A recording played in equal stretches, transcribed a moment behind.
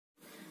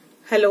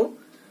Hello,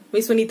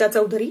 मी Sunita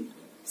Chaudhari,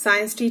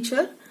 science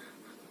teacher.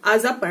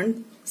 आज आपण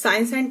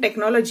science and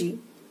technology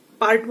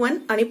part 1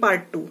 आणि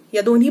पार्ट 2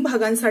 या दोन्ही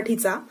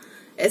भागांसाठीचा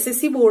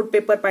एसएससी बोर्ड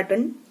पेपर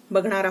पॅटर्न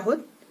बघणार आहोत।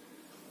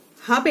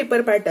 हा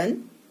पेपर पॅटर्न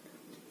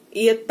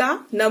इयत्ता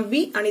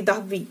 9वी आणि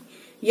 10वी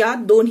या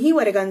दोन्ही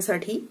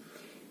वर्गांसाठी,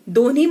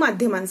 दोन्ही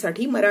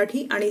माध्यमांसाठी,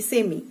 मराठी आणि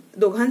सेमी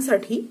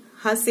दोघांसाठी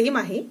हा सेम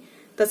आहे।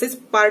 तसेच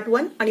पार्ट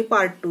 1 आणि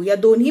पार्ट 2 या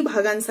दोन्ही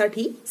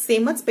भागांसाठी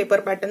सेमच पेपर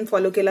पॅटर्न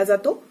फॉलो केला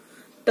जातो।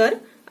 तर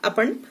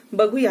आपण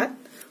बघूयात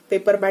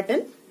पेपर पॅटर्न।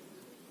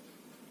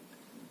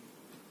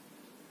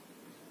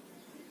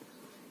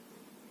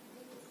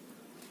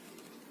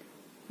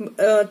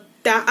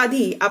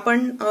 त्याआधी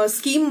आपण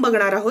स्कीम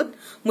बघणार आहोत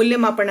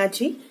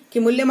मूल्यमापनाची, की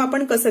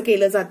मूल्यमापन कसं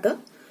केलं जातं।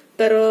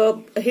 तर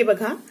हे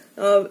बघा,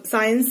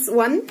 सायन्स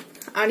 1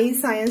 आणि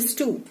सायन्स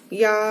 2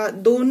 या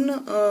दोन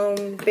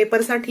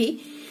पेपरसाठी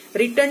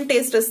रिटन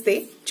टेस्ट असते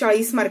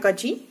 40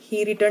 मार्काची।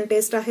 ही रिटन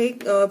टेस्ट आहे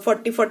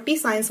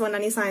 40-40 सायन्स 1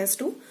 आणि सायन्स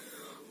 2।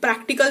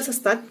 प्रॅक्टिकल्स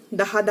असतात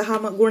 10-10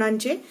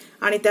 गुणांचे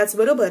आणि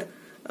त्याचबरोबर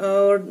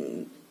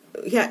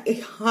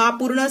हा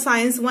पूर्ण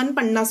सायन्स 1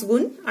 50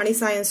 गुण आणि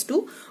सायन्स 2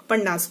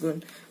 50 गुण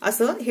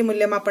असं हे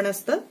मूल्यमापन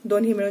असतं।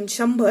 दोन्ही मिळून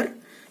 100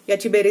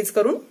 याची बेरीज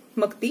करून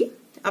मग ती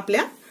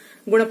आपल्या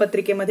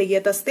गुणपत्रिकेमध्ये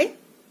येत असते।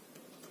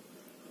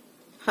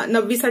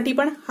 9वी साठी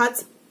पण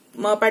हाच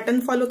पॅटर्न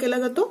फॉलो केला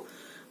जातो।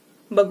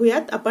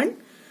 बघूयात आपण।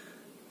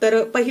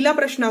 तर पहिला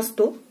प्रश्न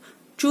असतो,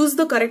 choose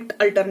the correct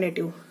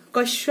alternative.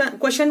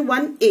 Question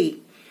 1A,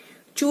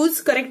 choose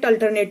correct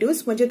alternative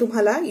म्हणजे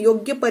तुम्हाला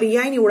योग्य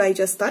पर्याय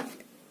निवडायचे असतात।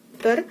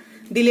 तर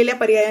दिलेल्या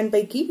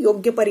पर्यायांपैकी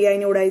योग्य पर्याय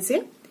निवडायचे।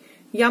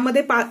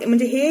 यामध्ये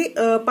म्हणजे हे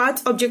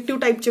 5 ऑब्जेक्टिव्ह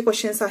टाइपचे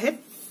क्वेश्चन्स आहेत।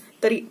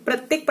 तरी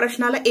प्रत्येक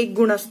प्रश्नाला 1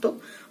 गुण असतो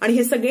आणि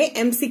हे सगळे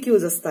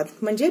MCQs असतात,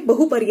 म्हणजे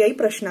बहुपर्यायी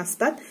प्रश्न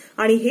असतात।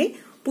 आणि हे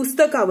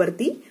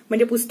पुस्तकावरती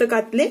म्हणजे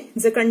पुस्तकातले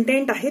जे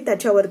कंटेंट आहे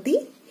त्याच्यावरती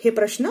हे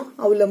प्रश्न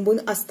अवलंबून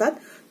असतात।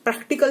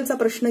 प्रॅक्टिकलचा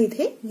प्रश्न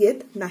इथे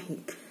येत नाही।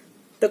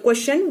 तर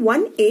क्वेश्चन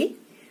 1A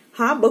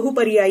हा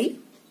बहुपर्यायी,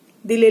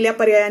 दिलेल्या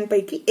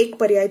पर्यायांपैकी 1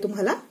 पर्याय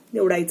तुम्हाला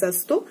निवडायचा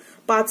असतो।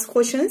 5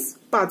 क्वेश्चन्स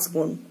 5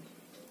 गुण।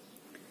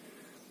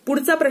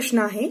 पुढचा प्रश्न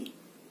आहे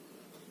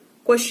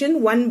क्वेश्चन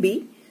 1B।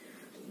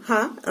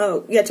 हा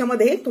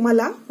याच्यामध्ये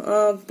तुम्हाला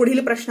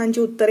पुढील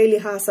प्रश्नांची उत्तरे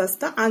लिहा असं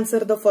असतं।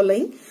 Answer the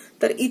following.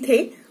 तर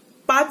इथे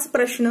 5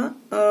 प्रश्न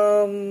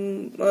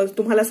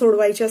तुम्हाला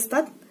सोडवायचे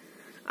असतात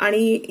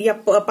आणि या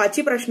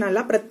 5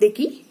 प्रश्नाला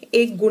प्रत्येकी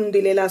 1 गुण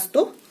दिलेला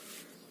असतो।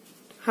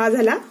 हा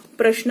झाला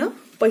प्रश्न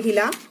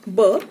पहिला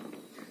ब।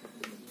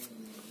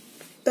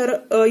 तर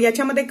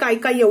याच्यामध्ये काय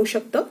काय येऊ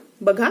शकतं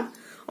बघा।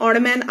 ऑड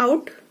मॅन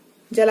आउट,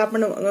 ज्याला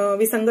आपण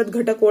विसंगत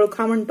घटक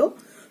ओळखा म्हणतो।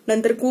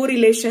 नंतर को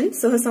रिलेशन,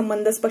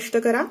 सहसंबंध स्पष्ट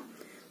करा।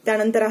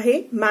 त्यानंतर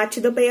आहे मॅच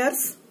द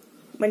पेयर्स,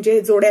 म्हणजे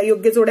जोड्या,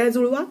 योग्य जोड्या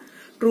जुळवा।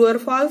 ट्रू ऑर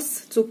फॉल्स,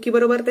 चूक की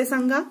बरोबर ते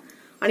सांगा।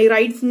 आणि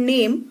right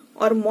name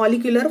or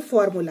molecular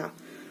formula,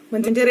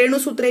 म्हणजे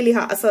रेणुसूत्रे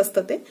लिहा असं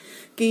असतं ते,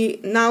 की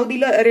नाव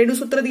दिलं,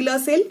 रेणुसूत्र दिलं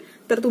असेल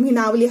तर तुम्ही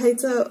नाव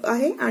लिहायचं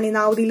आहे आणि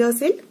नाव दिलं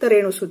असेल तर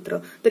रेणुसूत्र।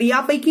 तर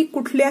यापैकी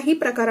कुठल्याही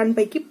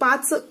प्रकारांपैकी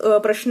 5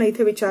 प्रश्न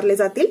इथे विचारले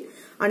जातील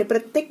आणि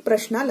प्रत्येक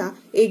प्रश्नाला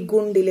 1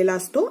 गुण दिलेला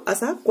असतो।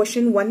 असा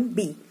क्वेश्चन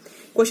 1B।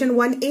 क्वेश्चन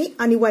 1A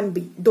आणि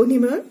 1B दोन्ही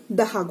मिळून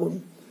 10 गुण।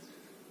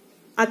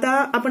 आता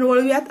आपण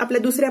वळूयात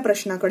आपल्या दुसऱ्या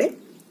प्रश्नाकडे।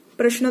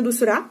 प्रश्न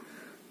दुसरा,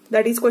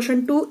 that is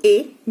question 2A,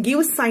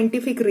 give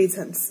scientific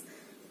reasons.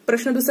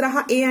 प्रश्न दुसरा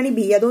हा A आणि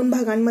B या 2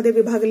 भागांमध्ये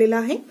विभागलेला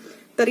आहे।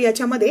 तर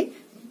याच्यामध्ये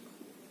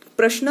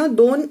प्रश्न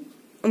 2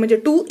 म्हणजे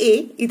 2A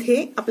इथे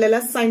आपल्याला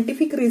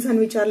सायंटिफिक रिझन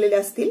विचारलेले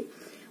असतील,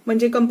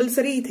 म्हणजे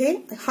कंपल्सरी इथे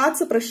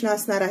हाच प्रश्न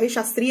असणार आहे,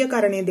 शास्त्रीय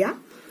कारणे द्या।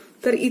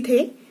 तर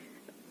इथे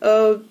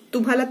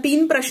तुम्हाला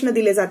 3 प्रश्न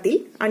दिले जातील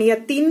आणि या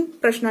 3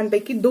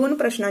 प्रश्नांपैकी 2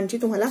 प्रश्नांची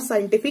तुम्हाला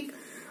सायंटिफिक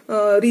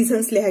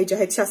रिझन्स लिहायचे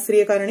आहेत,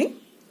 शास्त्रीय कारणे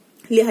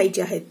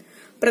लिहायची आहेत।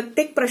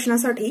 प्रत्येक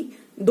प्रश्नासाठी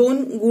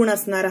 2 गुण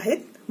असणार आहेत,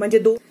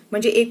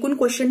 म्हणजे एकूण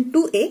क्वेश्चन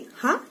 2A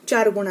हा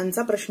 4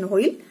 गुणांचा प्रश्न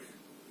होईल।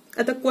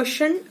 आता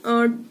क्वेश्चन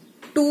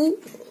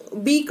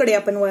 2B कडे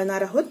आपण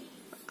वळणार आहोत।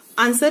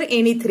 Answer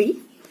any 3।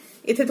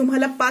 इथे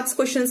तुम्हाला 5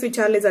 क्वेश्चन्स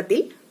विचारले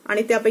जातील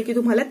आणि त्यापैकी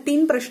तुम्हाला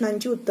 3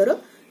 प्रश्नांची उत्तरं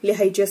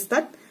लिहायची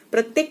असतात।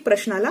 प्रत्येक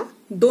प्रश्नाला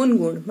 2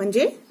 गुण,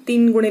 म्हणजे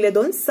 3 गुणिले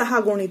 2 6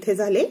 गुण इथे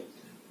झाले।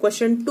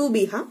 क्वेश्चन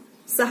 2B हा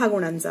 6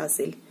 गुणांचा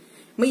असेल।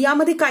 मग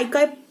यामध्ये काय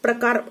काय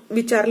प्रकार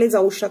विचारले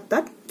जाऊ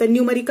शकतात। तर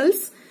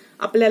न्यूमेरिकल्स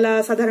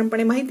आपल्याला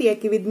साधारणपणे माहिती आहे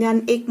की विज्ञान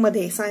 1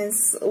 मध्ये,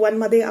 सायन्स 1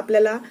 मध्ये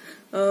आपल्याला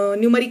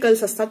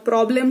न्यूमेरिकल्स असतात,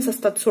 प्रॉब्लेम्स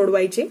असतात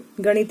सोडवायचे,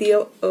 गणितीय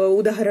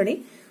उदाहरणे।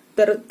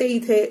 तर ते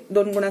इथे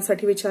 2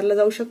 गुणांसाठी विचारलं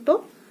जाऊ शकतो।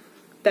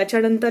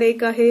 त्याच्यानंतर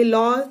एक आहे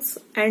lodge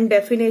and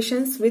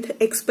definitions with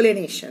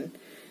explanation,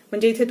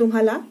 म्हणजे इथे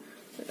तुम्हाला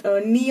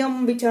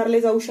नियम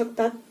विचारले जाऊ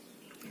शकतात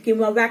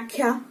किंवा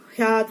व्याख्या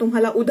ह्या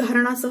तुम्हाला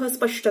उदाहरणासह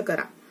स्पष्ट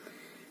करा।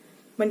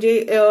 म्हणजे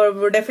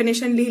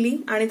डेफिनेशन लिहिली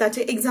आणि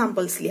त्याचे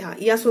एक्झाम्पल्स लिहा,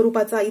 या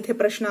स्वरूपाचा इथे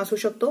प्रश्न असू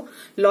शकतो.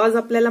 लॉज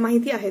आपल्याला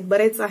माहिती आहेत,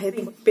 बरेच आहेत.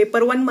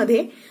 पेपर 1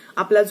 मध्ये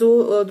आपला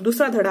जो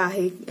दुसरा धडा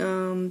आहे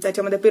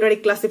त्याच्यामध्ये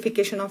पिरियडिक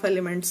क्लासिफिकेशन ऑफ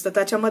एलिमेंट्स, तर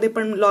त्याच्यामध्ये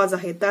पण लॉज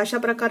आहेत. तर अशा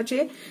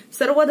प्रकारचे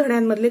सर्व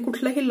धड्यांमधले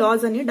कुठलेही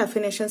लॉज आणि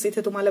डेफिनेशन्स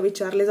इथे तुम्हाला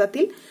विचारले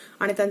जातील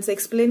आणि त्यांचे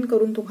एक्सप्लेन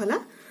करून तुम्हाला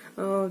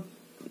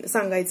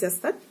सांगायचे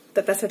असतात.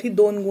 तर त्यासाठी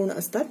 2 गुण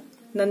असतात.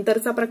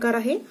 नंतरचा प्रकार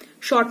आहे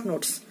शॉर्ट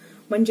नोट्स,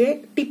 म्हणजे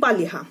टिपा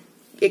लिहा.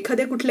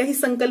 एखाद्या कुठल्याही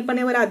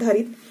संकल्पनेवर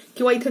आधारित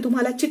किंवा इथे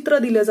तुम्हाला चित्र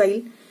दिलं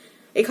जाईल,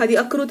 एखादी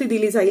आकृती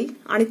दिली जाईल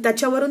आणि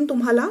त्याच्यावरून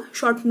तुम्हाला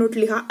शॉर्ट नोट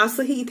लिहा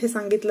असंही इथे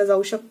सांगितलं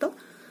जाऊ शकतं.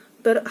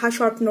 तर हा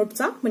शॉर्ट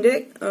नोटचा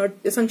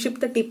म्हणजे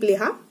संक्षिप्त टिप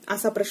लिहा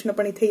असा प्रश्न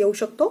पण इथे येऊ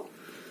शकतो.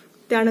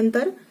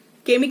 त्यानंतर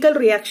केमिकल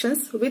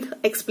रिॲक्शन्स विथ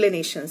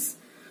एक्सप्लेनेशन्स,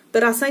 तर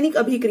रासायनिक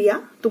अभिक्रिया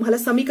तुम्हाला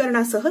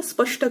समीकरणासह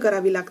स्पष्ट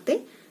करावी लागते.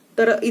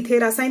 तर इथे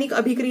रासायनिक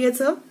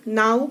अभिक्रियेचं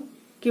नाव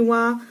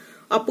किंवा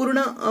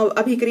अपूर्ण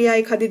अभिक्रिया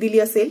एखादी दिली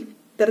असेल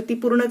तर ती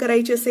पूर्ण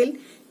करायची असेल,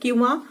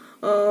 किंवा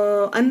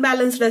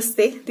अनबॅलन्स्ड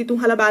असते ती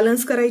तुम्हाला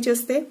बॅलन्स करायची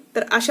असते.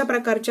 तर अशा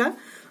प्रकारच्या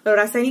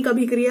रासायनिक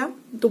अभिक्रिया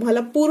तुम्हाला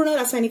पूर्ण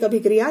रासायनिक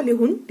अभिक्रिया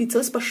लिहून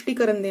तिचं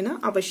स्पष्टीकरण देणं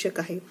आवश्यक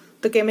आहे.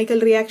 तर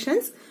केमिकल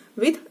रिॲक्शन्स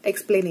विथ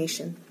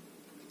एक्सप्लेनेशन,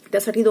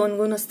 त्यासाठी 2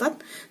 गुण असतात.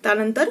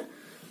 त्यानंतर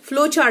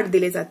फ्लो चार्ट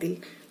दिले जातील.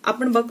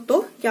 आपण बघतो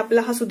की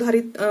आपला हा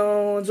सुधारित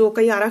जो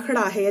काही आराखडा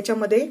आहे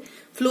याच्यामध्ये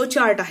फ्लो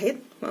चार्ट आहेत,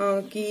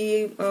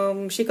 की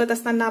शिकत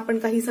असताना आपण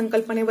काही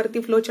संकल्पनेवरती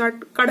फ्लो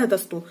चार्ट काढत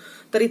असतो.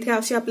 तर इथे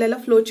असे आपल्याला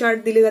फ्लो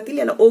चार्ट दिले जातील,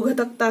 याला ओघ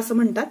तक्ता असं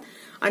म्हणतात.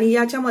 आणि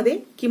याच्यामध्ये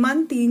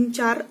किमान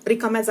 3-4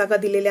 रिकाम्या जागा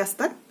दिलेल्या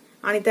असतात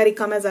आणि त्या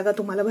रिकाम्या जागा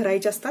तुम्हाला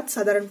भरायच्या असतात.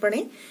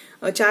 साधारणपणे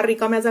 4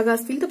 रिकाम्या जागा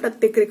असतील तर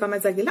प्रत्येक रिकाम्या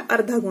जागेला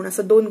अर्धा गुण,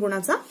 असं 2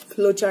 गुणाचा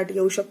फ्लो चार्ट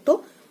येऊ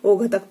शकतो,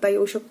 ओघ तक्ता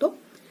येऊ शकतो.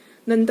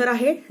 नंतर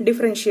आहे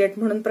डिफरन्शिएट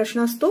म्हणून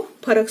प्रश्न असतो,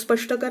 फरक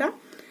स्पष्ट करा.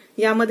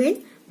 यामध्ये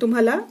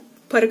तुम्हाला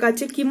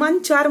फरकाचे किमान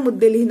 4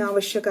 मुद्दे लिहिणं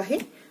आवश्यक आहे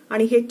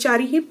आणि हे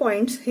 4ही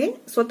पॉइंट्स हे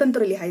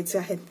स्वतंत्र लिहायचे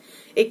आहेत,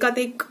 एकात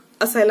एक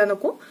असायला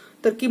नको.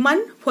 तर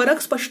किमान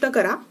फरक स्पष्ट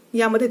करा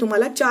यामध्ये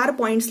तुम्हाला 4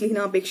 पॉइंट्स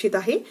लिहिणं अपेक्षित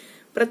आहे.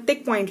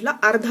 प्रत्येक पॉइंटला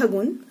अर्धा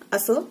गुण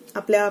असं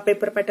आपल्या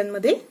पेपर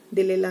पॅटर्नमध्ये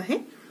दिलेलं आहे.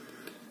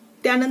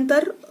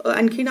 त्यानंतर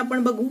आणखीन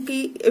आपण बघू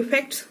की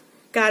effects,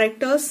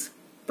 characters,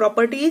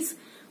 properties,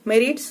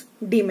 merits,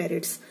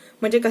 demerits,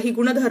 म्हणजे काही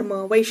गुणधर्म,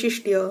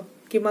 वैशिष्ट्य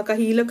किंवा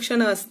काही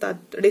लक्षणं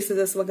असतात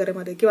डिसीजेस वगैरे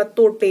मध्ये, किंवा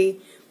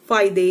तोटे,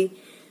 फायदे.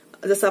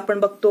 जसं आपण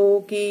बघतो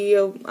की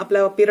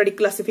आपल्या पिरियडिक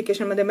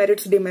क्लासिफिकेशन मध्ये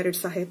मेरिट्स,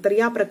 डिमेरिट्स आहेत. तर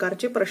या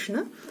प्रकारचे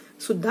प्रश्न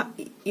सुद्धा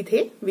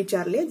इथे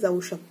विचारले जाऊ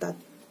शकतात.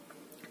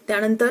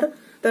 त्यानंतर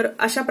तर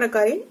अशा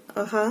प्रकारे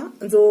हा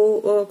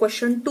जो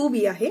क्वेश्चन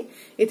 2B आहे,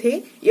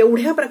 इथे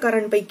एवढ्या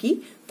प्रकारांपैकी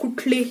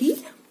कुठलेही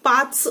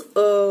 5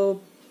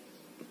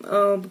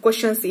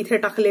 क्वेश्चन्स इथे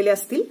टाकलेले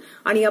असतील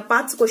आणि या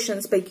 5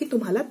 क्वेश्चन्स पैकी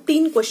तुम्हाला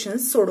 3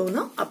 क्वेश्चन्स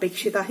सोडवणं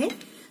अपेक्षित आहे,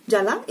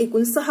 ज्याला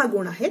एकूण 6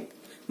 गुण आहेत.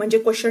 म्हणजे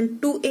क्वेश्चन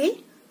 2A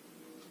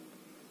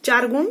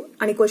 4 गुण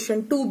आणि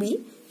क्वेश्चन 2B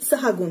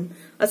 6 गुण,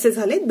 असे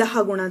झाले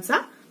 10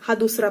 गुणाचा हा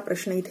दुसरा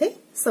प्रश्न इथे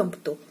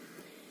संपतो.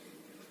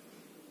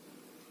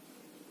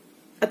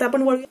 आता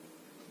आपण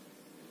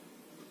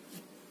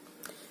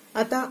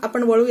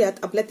वळूयात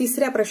आपल्या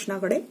तिसऱ्या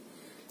प्रश्नाकडे.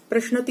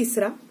 प्रश्न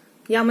तिसरा,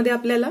 यामध्ये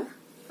आपल्याला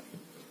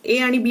ए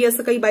आणि बी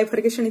असं काही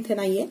बायफर्केशन इथे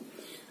नाहीये.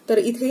 तर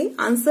इथे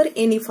आन्सर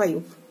एनी 5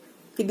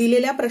 की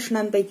दिलेल्या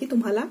प्रश्नांपैकी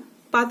तुम्हाला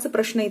 5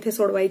 प्रश्न इथे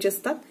सोडवायचे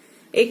असतात.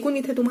 एकूण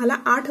इथे तुम्हाला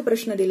 8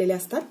 प्रश्न दिलेले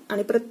असतात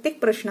आणि प्रत्येक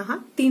प्रश्न हा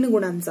 3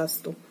 गुणांचा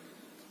असतो.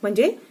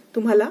 म्हणजे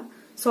तुम्हाला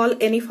solve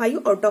any 5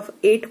 out of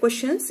 8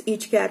 questions,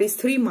 each carries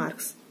 3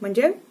 marks.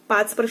 म्हणजे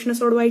 5 प्रश्न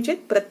सोडवायचे,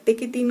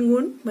 प्रत्येकी 3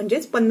 गुण,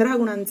 म्हणजेच 15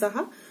 गुणांचा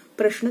हा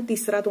प्रश्न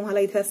तिसरा तुम्हाला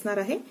इथे असणार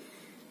आहे.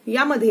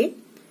 यामध्ये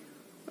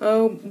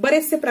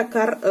बरेचसे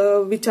प्रकार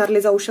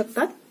विचारले जाऊ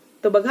शकतात.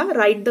 तर बघा,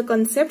 write the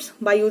concept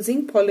by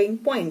using following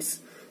points,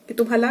 की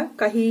तुम्हाला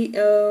काही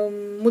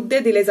मुद्दे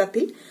दिले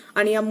जातील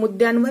आणि या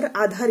मुद्द्यांवर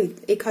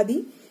आधारित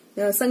एखादी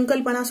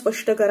संकल्पना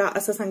स्पष्ट करा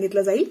असं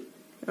सांगितलं जाईल.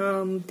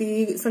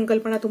 ती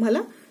संकल्पना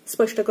तुम्हाला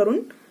स्पष्ट करून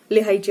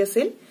लिहायची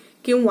असेल.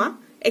 किंवा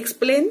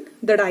एक्सप्लेन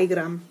द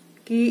डायग्राम,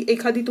 की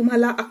एखादी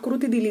तुम्हाला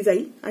आकृती दिली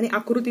जाईल आणि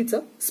आकृतीचं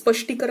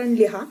स्पष्टीकरण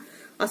लिहा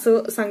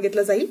असं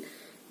सांगितलं जाईल.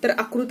 तर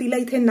आकृतीला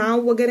इथे नाव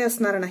वगैरे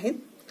असणार नाहीत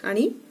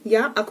आणि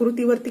या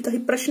आकृतीवरती काही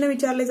प्रश्न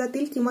विचारले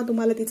जातील किंवा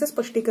तुम्हाला तिचं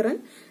स्पष्टीकरण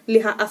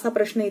लिहा असा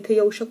प्रश्न इथे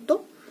येऊ शकतो.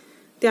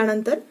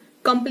 त्यानंतर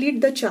कम्प्लीट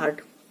द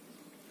चार्ट,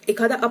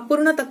 एखादा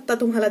अपूर्ण तक्ता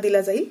तुम्हाला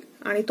दिला जाईल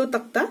आणि तो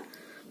तक्ता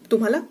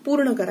तुम्हाला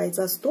पूर्ण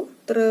करायचा असतो.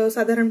 तर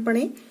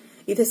साधारणपणे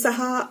इथे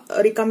 6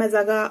 रिकाम्या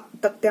जागा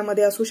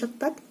तक्त्यामध्ये असू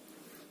शकतात,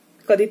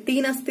 कधी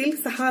 3 असतील,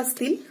 6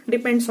 असतील,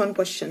 डिपेंड्स ऑन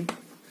क्वेश्चन.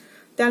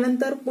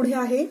 त्यानंतर पुढे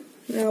आहे,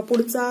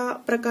 पुढचा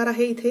प्रकार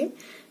आहे इथे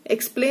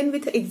एक्सप्लेन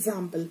विथ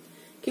एक्झाम्पल,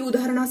 की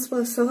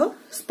उदाहरणासह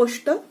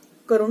स्पष्ट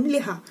करून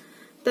लिहा.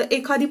 तर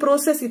एखादी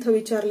प्रोसेस इथं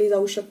विचारली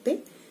जाऊ शकते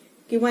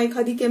किंवा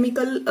एखादी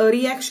केमिकल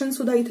रिॲक्शन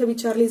सुद्धा इथं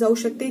विचारली जाऊ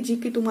शकते, जी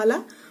की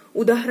तुम्हाला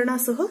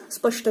उदाहरणासह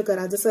स्पष्ट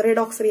करा. जसं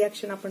रेडॉक्स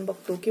रिॲक्शन आपण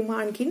बघतो किंवा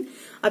आणखीन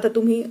आता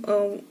तुम्ही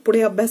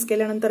पुढे अभ्यास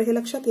केल्यानंतर हे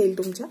लक्षात येईल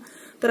तुमच्या.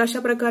 तर अशा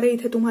प्रकारे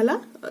इथे तुम्हाला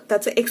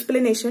त्याचं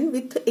एक्सप्लेनेशन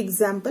विथ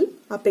एक्झाम्पल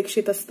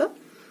अपेक्षित असतं.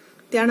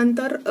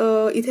 त्यानंतर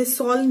इथे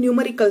सॉल्व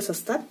न्यूमरिकल्स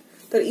असतात.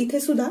 तर इथे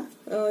सुद्धा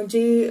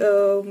जे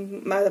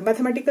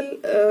मॅथमॅटिकल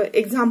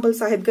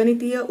एक्झाम्पल्स आहेत,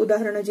 गणितीय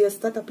उदाहरणं जी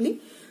असतात आपली,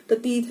 तर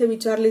ती इथे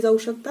विचारली जाऊ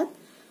शकतात.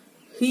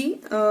 ही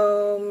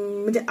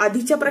म्हणजे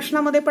आधीच्या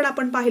प्रश्नामध्ये पण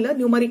आपण पाहिलं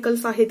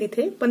न्यूमरिकल्स आहेत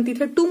इथे, पण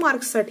तिथे 2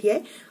 मार्क्ससाठी आहे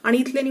आणि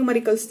इथले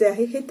न्यूमरिकल्स जे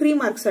आहे हे 3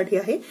 मार्क्ससाठी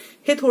आहे.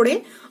 हे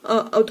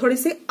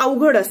थोडेसे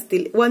अवघड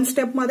असतील. 1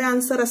 स्टेपमध्ये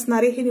आन्सर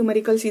असणारे हे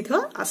न्यूमरिकल्स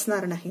इथं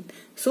असणार नाहीत.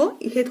 सो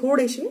हे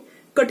थोडेसे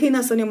कठीण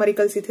असं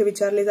न्यूमरिकल्स इथे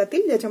विचारले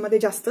जातील, ज्याच्यामध्ये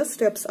जास्त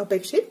स्टेप्स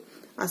अपेक्षित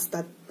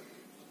असतात.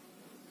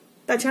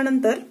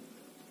 त्याच्यानंतर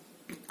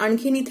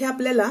आणखीन इथे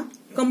आपल्याला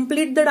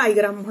कम्प्लीट द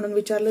डायग्राम म्हणून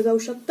विचारलं जाऊ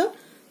शकतं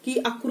की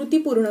आकृती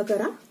पूर्ण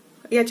करा.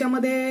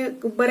 याच्यामध्ये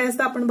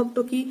बऱ्याचदा आपण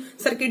बघतो की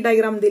सर्किट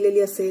डायग्राम दिलेली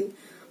असेल,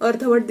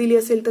 अर्धवट दिली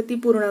असेल तर ती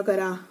पूर्ण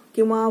करा,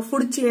 किंवा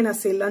फूड चेन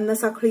असेल, अन्न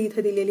साखळी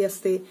इथे दिलेली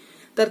असते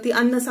तर ती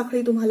अन्न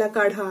साखळी तुम्हाला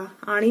काढा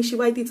आणि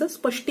शिवाय तिचं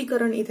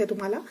स्पष्टीकरण इथे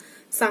तुम्हाला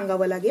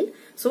सांगावं लागेल.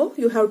 So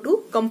you have to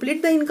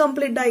complete the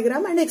incomplete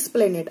diagram and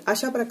explain it.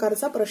 अशा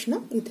प्रकारचा प्रश्न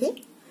इथे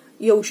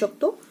येऊ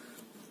शकतो.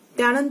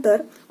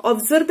 त्यानंतर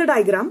observe the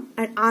diagram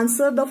and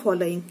answer the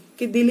following,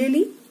 की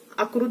दिलेली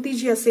आकृती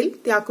जी असेल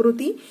ती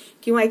आकृती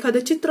किंवा एखादं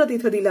चित्र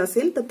तिथं दिलं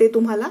असेल तर ते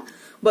तुम्हाला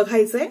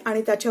बघायचंय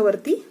आणि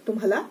त्याच्यावरती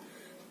तुम्हाला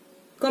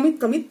कमीत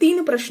कमी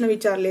 3 प्रश्न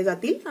विचारले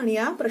जातील आणि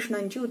या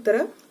प्रश्नांची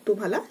उत्तरं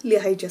तुम्हाला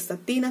लिहायची असतात.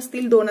 3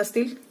 असतील, 2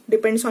 असतील,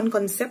 डिपेंड्स ऑन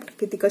कॉन्सेप्ट,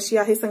 की ती कशी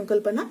आहे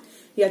संकल्पना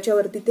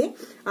याच्यावरती ते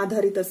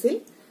आधारित असेल.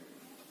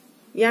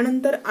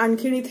 यानंतर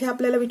आणखीन इथे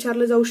आपल्याला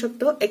विचारलं जाऊ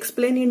शकतं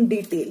एक्सप्लेन इन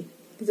डिटेल,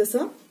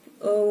 जसं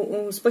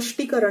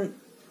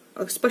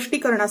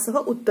स्पष्टीकरणासह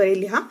उत्तरे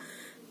लिहा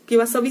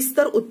किंवा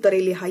सविस्तर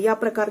उत्तरे लिहा, या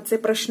प्रकारचे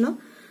प्रश्न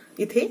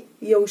इथे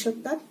येऊ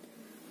शकतात.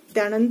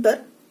 त्यानंतर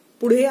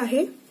पुढे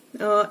आहे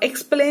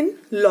एक्सप्लेन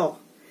लॉ.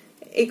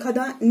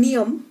 एखादा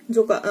नियम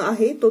जो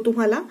आहे तो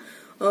तुम्हाला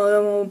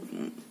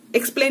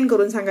एक्सप्लेन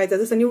करून सांगायचा.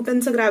 जसं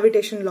न्यूटनचं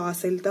ग्रॅव्हिटेशन लॉ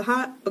असेल तर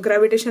हा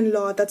ग्रॅव्हिटेशन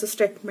लॉ, त्याचं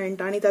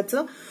स्टेटमेंट आणि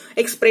त्याचं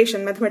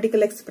एक्सप्रेशन,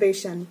 मॅथमॅटिकल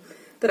एक्सप्रेशन,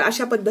 तर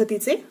अशा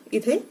पद्धतीचे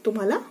इथे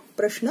तुम्हाला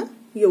प्रश्न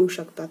येऊ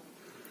शकतात.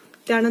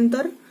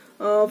 त्यानंतर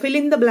fill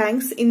in the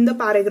blanks in the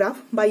paragraph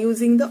by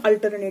using the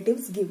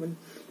alternative given,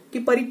 की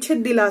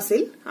परिच्छेद दिला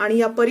असेल आणि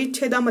या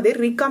परिच्छेदामध्ये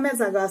रिकाम्या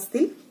जागा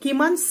असतील,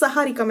 किमान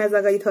 6 रिकाम्या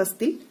जागा इथं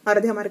असतील,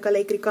 अर्ध्या मार्काला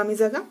 1 रिकामी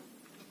जागा,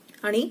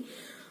 आणि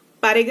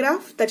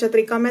पॅरेग्राफ त्याच्यात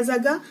रिकाम्या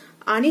जागा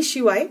आणि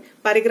शिवाय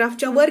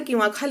पॅरेग्राफच्या वर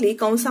किंवा खाली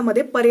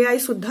कंसामध्ये पर्याय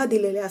सुद्धा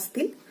दिलेले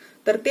असतील.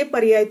 तर ते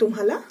पर्याय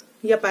तुम्हाला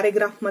या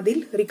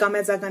पॅरेग्राफमधील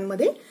रिकाम्या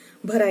जागांमध्ये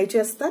भरायचे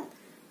असतात.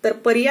 तर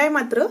पर्याय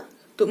मात्र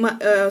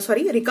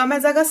रिकाम्या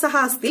जागा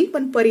 6 असतील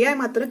पण पर्याय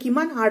मात्र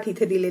किमान 8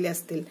 इथे दिलेले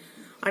असतील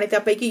आणि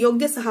त्यापैकी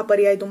योग्य 6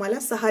 पर्याय तुम्हाला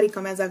 6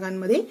 रिकाम्या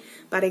जागांमध्ये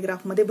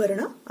पॅरेग्राफमध्ये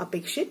भरणं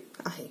अपेक्षित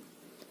आहे.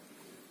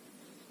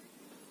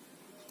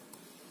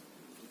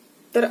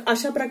 तर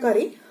अशा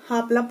प्रकारे हा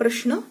आपला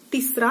प्रश्न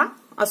 3रा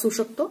असू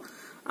शकतो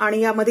आणि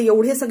यामध्ये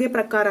एवढे सगळे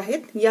प्रकार आहेत.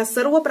 या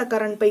सर्व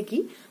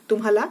प्रकारांपैकी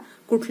तुम्हाला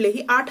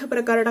कुठलेही 8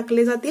 प्रकार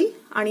टाकले जातील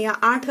आणि या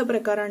 8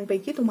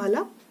 प्रकारांपैकी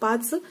तुम्हाला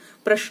 5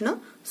 प्रश्न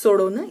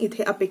सोडवणं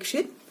इथे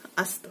अपेक्षित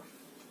असतं.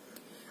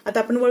 आता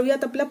आपण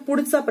वळूयात आपला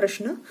पुढचा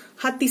प्रश्न.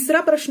 हा 3रा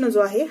प्रश्न जो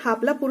आहे हा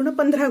आपला पूर्ण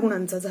 15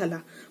 गुणांचा झाला.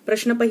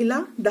 प्रश्न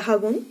पहिला 10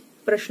 गुण,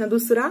 प्रश्न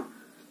दुसरा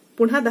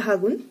पुन्हा 10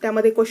 गुण,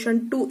 त्यामध्ये क्वेश्चन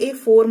 2A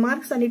 4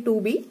 मार्क्स आणि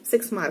 2B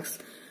 6 मार्क्स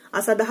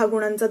असा 10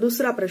 गुणांचा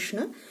दुसरा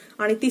प्रश्न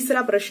आणि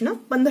 3रा प्रश्न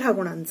 15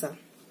 गुणांचा.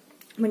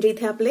 म्हणजे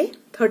इथे आपले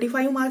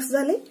 35 मार्क्स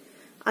झाले.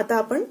 आता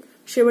आपण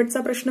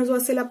शेवटचा प्रश्न जो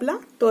असेल आपला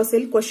तो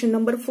असेल क्वेश्चन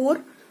नंबर 4.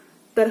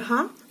 तर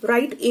हा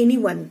राईट एनी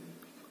वन,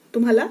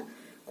 तुम्हाला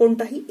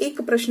कोणताही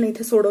एक प्रश्न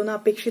इथे सोडवणं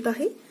अपेक्षित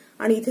आहे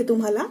आणि इथे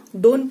तुम्हाला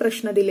 2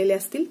 प्रश्न दिलेले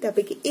असतील,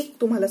 त्यापैकी 1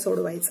 तुम्हाला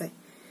सोडवायचा आहे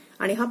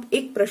आणि हा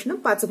एक प्रश्न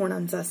 5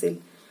 गुणांचा असेल.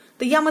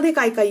 तर यामध्ये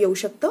काय काय येऊ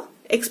शकतं?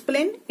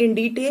 Explain in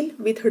detail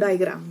with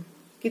diagram,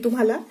 की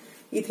तुम्हाला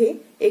इथे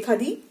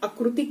एखादी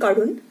आकृती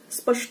काढून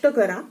स्पष्ट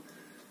करा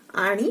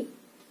आणि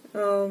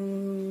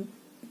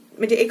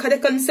म्हणजे एखाद्या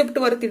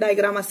कन्सेप्टवरती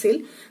डायग्राम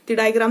असेल ती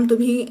डायग्राम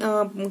तुम्ही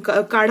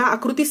काढा,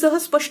 आकृतीसह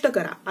स्पष्ट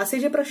करा, असे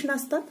जे प्रश्न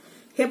असतात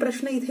हे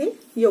प्रश्न इथे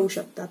येऊ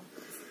शकतात.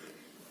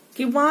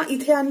 किंवा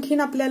इथे आणखीन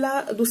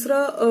आपल्याला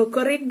दुसरं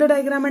correct the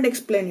diagram and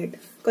explain it,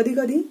 कधी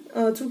कधी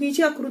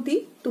चुकीची आकृती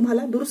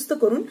तुम्हाला दुरुस्त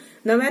करून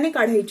नव्याने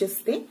काढायची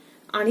असते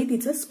आणि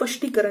तिचं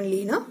स्पष्टीकरण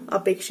लिहिणं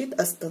अपेक्षित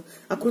असतं.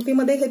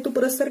 आकृतीमध्ये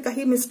हेतुपुरस्सर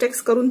काही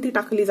मिस्टेक्स करून ती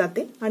टाकली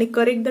जाते आणि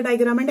correct the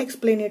diagram and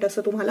explain it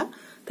असं तुम्हाला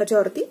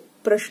त्याच्यावरती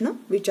प्रश्न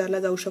विचारला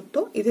जाऊ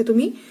शकतो. इथे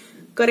तुम्ही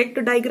करेक्ट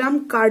डायग्राम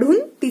काढून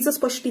तिचं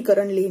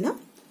स्पष्टीकरण लिहिणं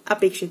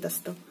अपेक्षित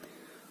असतं.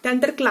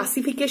 त्यानंतर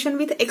क्लासिफिकेशन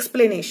विथ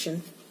एक्सप्लेनेशन,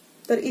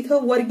 तर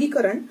इथं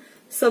वर्गीकरण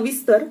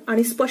सविस्तर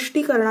आणि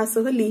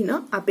स्पष्टीकरणासह लिहिणं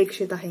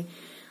अपेक्षित आहे.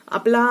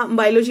 आपला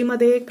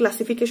बायोलॉजीमध्ये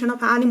क्लासिफिकेशन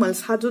ऑफ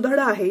ॲनिमल्स हा जो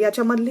धडा आहे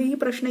याच्यामधलेही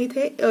प्रश्न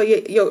इथे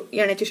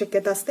येण्याची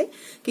शक्यता असते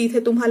की इथे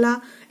तुम्हाला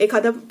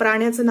एखाद्या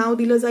प्राण्याचं नाव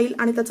दिलं जाईल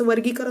आणि त्याचं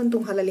वर्गीकरण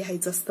तुम्हाला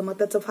लिहायचं असतं, मग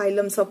त्याचं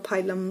फायलम, सब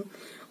फायलम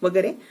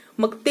वगैरे.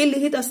 मग ते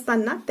लिहित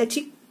असताना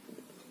त्याची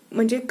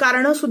म्हणजे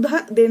कारणं सुद्धा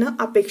देणं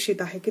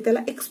अपेक्षित आहे की त्याला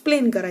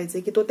एक्सप्लेन करायचे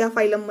की तो त्या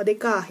फायलममध्ये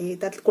का आहे,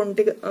 त्यात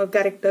कोणते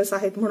कॅरेक्टर्स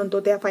आहेत म्हणून तो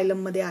त्या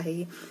फायलममध्ये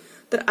आहे.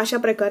 तर अशा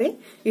प्रकारे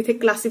इथे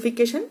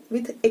क्लासिफिकेशन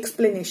विथ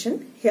एक्सप्लेनेशन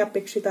हे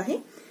अपेक्षित आहे.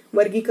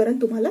 वर्गीकरण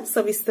तुम्हाला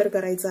सविस्तर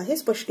करायचं आहे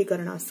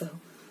स्पष्टीकरणासह.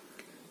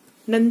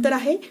 नंतर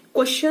आहे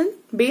क्वेश्चन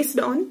बेस्ड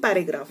ऑन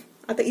पॅरेग्राफ.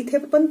 आता इथे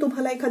पण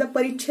तुम्हाला एखादा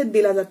परिच्छेद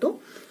दिला जातो.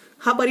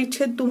 हा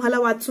परिच्छेद तुम्हाला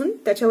वाचून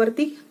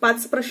त्याच्यावरती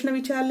 5 प्रश्न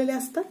विचारलेले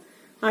असतात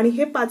आणि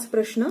हे 5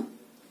 प्रश्न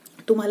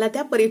तुम्हाला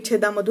त्या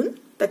परिच्छेदामधून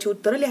त्याची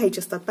उत्तरं लिहायची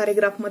असतात.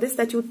 पॅरेग्राफमध्येच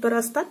त्याची उत्तरं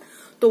असतात.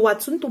 तो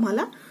वाचून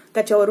तुम्हाला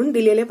त्याच्यावरून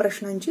दिलेल्या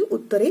प्रश्नांची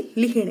उत्तरे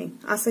लिहिणे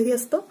असंही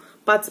असतं.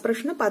 5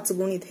 प्रश्न 5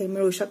 गुण इथे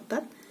मिळू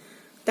शकतात.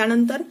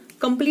 त्यानंतर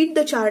complete the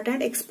chart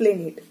and explain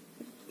it.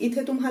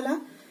 इथे तुम्हाला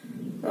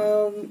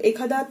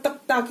एखादा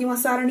तक्ता किंवा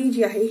सारणी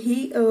जी आहे ही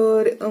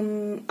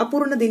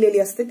अपूर्ण दिलेली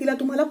असते, तिला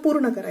तुम्हाला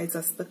पूर्ण करायचं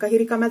असतं. काही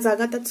रिकाम्या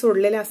जागा त्यात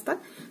सोडलेल्या असतात,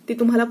 ती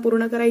तुम्हाला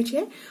पूर्ण करायची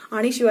आहे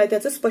आणि शिवाय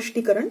त्याचं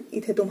स्पष्टीकरण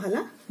इथे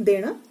तुम्हाला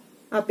देणं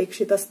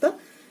अपेक्षित असतं.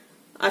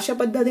 अशा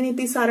पद्धतीने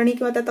ती सारणी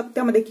किंवा त्या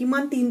तक्त्यामध्ये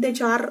किमान 3 ते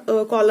 4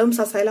 कॉलम्स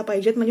असायला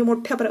पाहिजेत. म्हणजे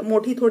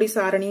मोठी थोडी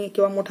सारणी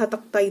किंवा मोठा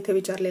तक्ता इथे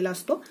विचारलेला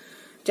असतो,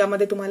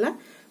 ज्यामध्ये तुम्हाला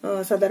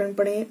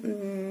साधारणपणे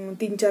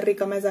 3-4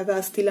 रिकाम्या जागा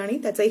असतील आणि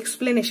त्याचं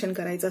एक्सप्लेनेशन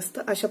करायचं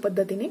असतं. अशा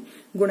पद्धतीने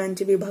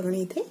गुणांची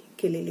विभागणी इथे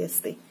केलेली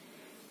असते.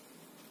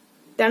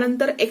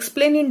 त्यानंतर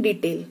एक्सप्लेन इन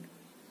डिटेल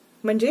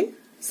म्हणजे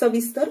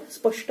सविस्तर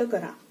स्पष्ट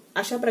करा.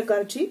 अशा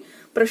प्रकारची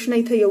प्रश्न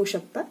इथे येऊ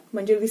शकतात.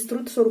 म्हणजे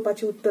विस्तृत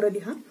स्वरूपाची उत्तरं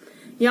लिहा.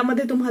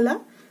 यामध्ये तुम्हाला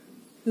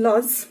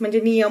लॉज म्हणजे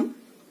नियम,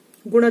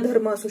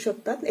 गुणधर्म असू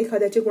शकतात.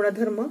 एखाद्याचे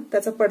गुणधर्म,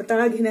 त्याचा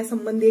पडताळा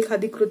घेण्यासंबंधी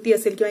एखादी कृती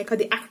असेल किंवा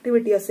एखादी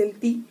ऍक्टिव्हिटी असेल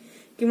ती,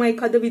 किंवा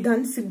एखादं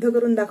विधान सिद्ध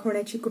करून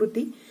दाखवण्याची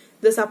कृती.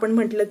 जसं आपण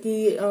म्हटलं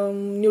की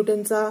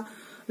न्यूटनचा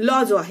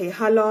लॉ जो आहे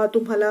हा लॉ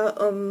तुम्हाला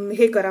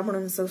हे करा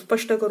म्हणून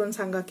स्पष्ट करून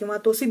सांगा किंवा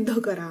तो सिद्ध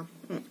करा,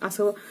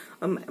 असं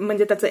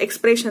म्हणजे त्याचं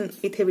एक्सप्रेशन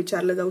इथे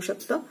विचारलं जाऊ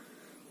शकतं.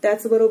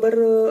 त्याचबरोबर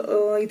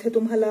इथे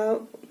तुम्हाला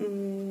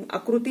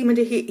आकृती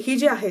म्हणजे ही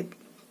जे आहेत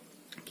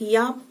की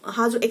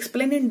हा जो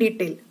एक्सप्लेन इन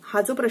डिटेल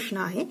हा जो प्रश्न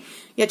आहे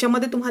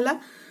याच्यामध्ये तुम्हाला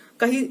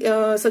काही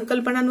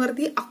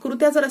संकल्पनांवरती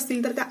आकृत्या जर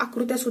असतील तर त्या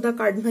आकृत्या सुद्धा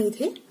काढणं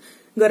इथे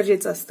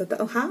गरजेचं असतं.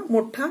 तर हा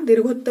मोठा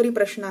दीर्घोत्तरी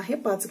प्रश्न आहे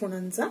 5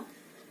 गुणांचा.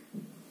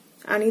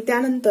 आणि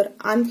त्यानंतर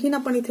आणखीन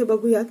आपण इथे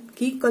बघूयात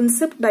की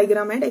कन्सेप्ट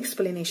डायग्राम अँड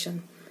एक्सप्लेनेशन.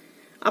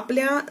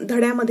 आपल्या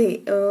धड्यामध्ये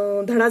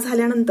धडा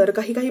झाल्यानंतर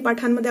काही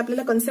पाठांमध्ये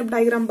आपल्याला कन्सेप्ट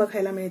डायग्राम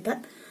बघायला मिळतात.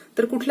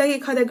 तर कुठल्याही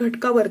एखाद्या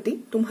घटकावरती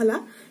तुम्हाला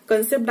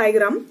कन्सेप्ट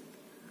डायग्राम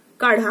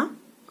काढा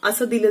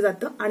असं दिलं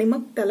जातं आणि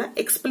मग त्याला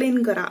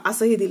एक्सप्लेन करा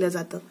असंही दिलं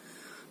जातं.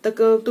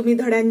 तर तुम्ही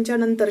धड्यांच्या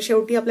नंतर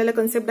शेवटी आपल्याला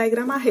कन्सेप्ट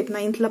डायग्राम आहेत,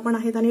 9thला पण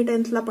आहेत आणि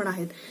 10thला पण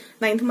आहेत.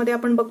 9th मध्ये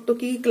आपण बघतो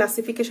की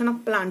क्लासिफिकेशन ऑफ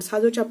प्लांट्स हा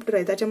जो चॅप्टर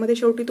आहे त्याच्यामध्ये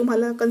शेवटी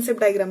तुम्हाला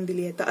कन्सेप्ट डायग्राम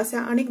दिली आहे. तर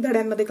अशा अनेक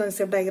धड्यांमध्ये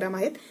कन्सेप्ट डायग्राम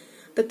आहेत.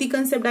 तर ती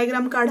कन्सेप्ट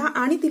डायग्राम काढा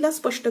आणि तिला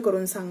स्पष्ट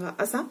करून सांगा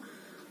असा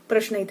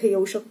प्रश्न इथे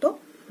येऊ शकतो.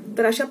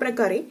 तर अशा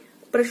प्रकारे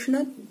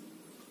प्रश्न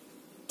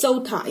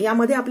 4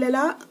 यामध्ये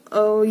आपल्याला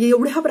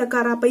एवढ्या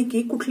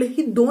प्रकारापैकी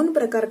कुठलेही 2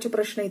 प्रकारचे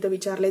प्रश्न इथे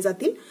विचारले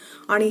जातील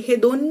आणि हे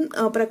 2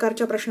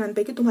 प्रकारच्या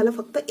प्रश्नांपैकी तुम्हाला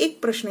फक्त 1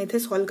 प्रश्न इथे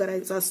सॉल्व्ह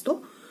करायचा असतो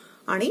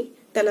आणि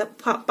त्याला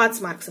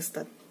 5 मार्क्स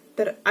असतात.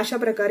 तर अशा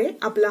प्रकारे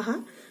आपला हा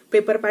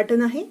पेपर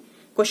पॅटर्न आहे.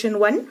 क्वेश्चन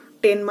 1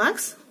 10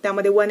 मार्क्स,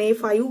 त्यामध्ये 1A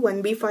 5,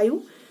 1B 5,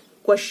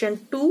 क्वेश्चन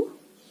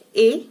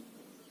 2A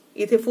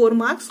इथे 4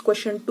 मार्क्स,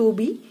 क्वेश्चन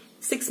 2B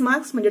 6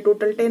 मार्क्स म्हणजे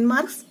total 10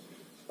 marks,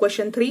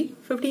 question 3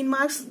 15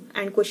 marks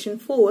and question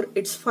 4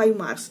 it's 5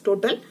 marks,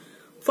 total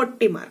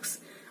 40 marks.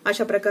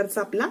 अशा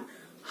प्रकारचा आपला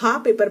हा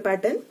paper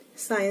pattern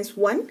science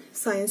 1,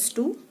 science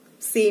 2,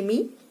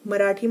 semi,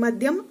 Marathi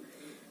माध्यम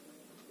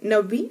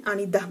 9वी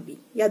आणि 10वी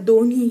या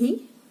दोन्हीही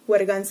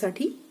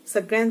वर्गांसाठी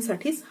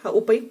सगळ्यांसाठीच हा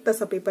उपयुक्त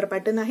असा पेपर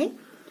पॅटर्न आहे.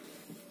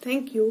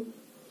 थँक्यू.